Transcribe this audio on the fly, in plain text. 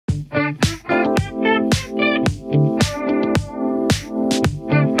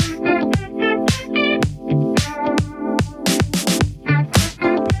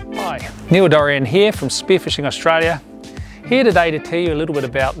Neil Dorian here from Spearfishing Australia, here today to tell you a little bit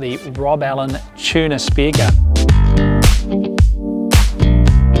about the Rob Allen Tuna Speargun.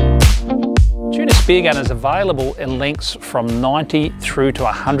 Tuna Speargun is available in lengths from 90 through to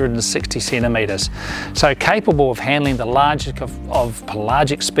 160 centimetres, so capable of handling the largest of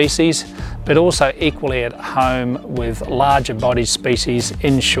pelagic species, but also equally at home with larger bodied species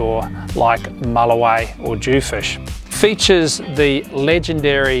inshore like mulloway or jewfish. Features the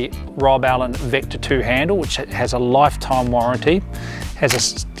legendary Rob Allen Vecta 2 handle, which has a lifetime warranty,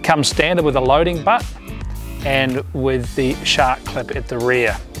 comes standard with a loading butt and with the shark clip at the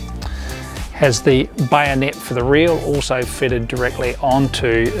rear. Has the bayonet for the reel also fitted directly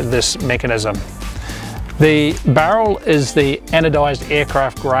onto this mechanism. The barrel is the anodized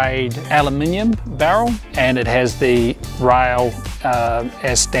aircraft grade aluminium barrel, and it has the rail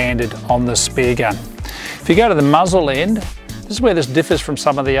as standard on the Speargun. If you go to the muzzle end, this is where this differs from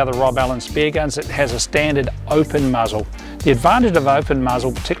some of the other Rob Allen Spearguns. It has a standard open muzzle. The advantage of open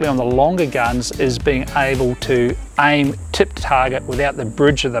muzzle, particularly on the longer guns, is being able to aim tip target without the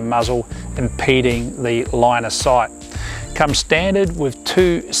bridge of the muzzle impeding the line of sight. Comes standard with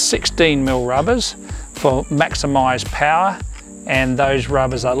two 16mm rubbers for maximised power, and those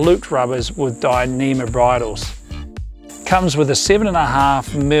rubbers are looped rubbers with Dyneema bridles. Comes with a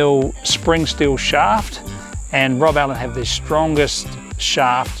 7.5mm spring steel shaft, and Rob Allen have the strongest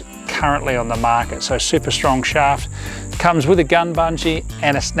shaft currently on the market, so super strong shaft. Comes with a gun bungee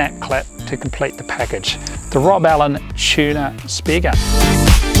and a snap clap to complete the package. The Rob Allen Tuna Speargun.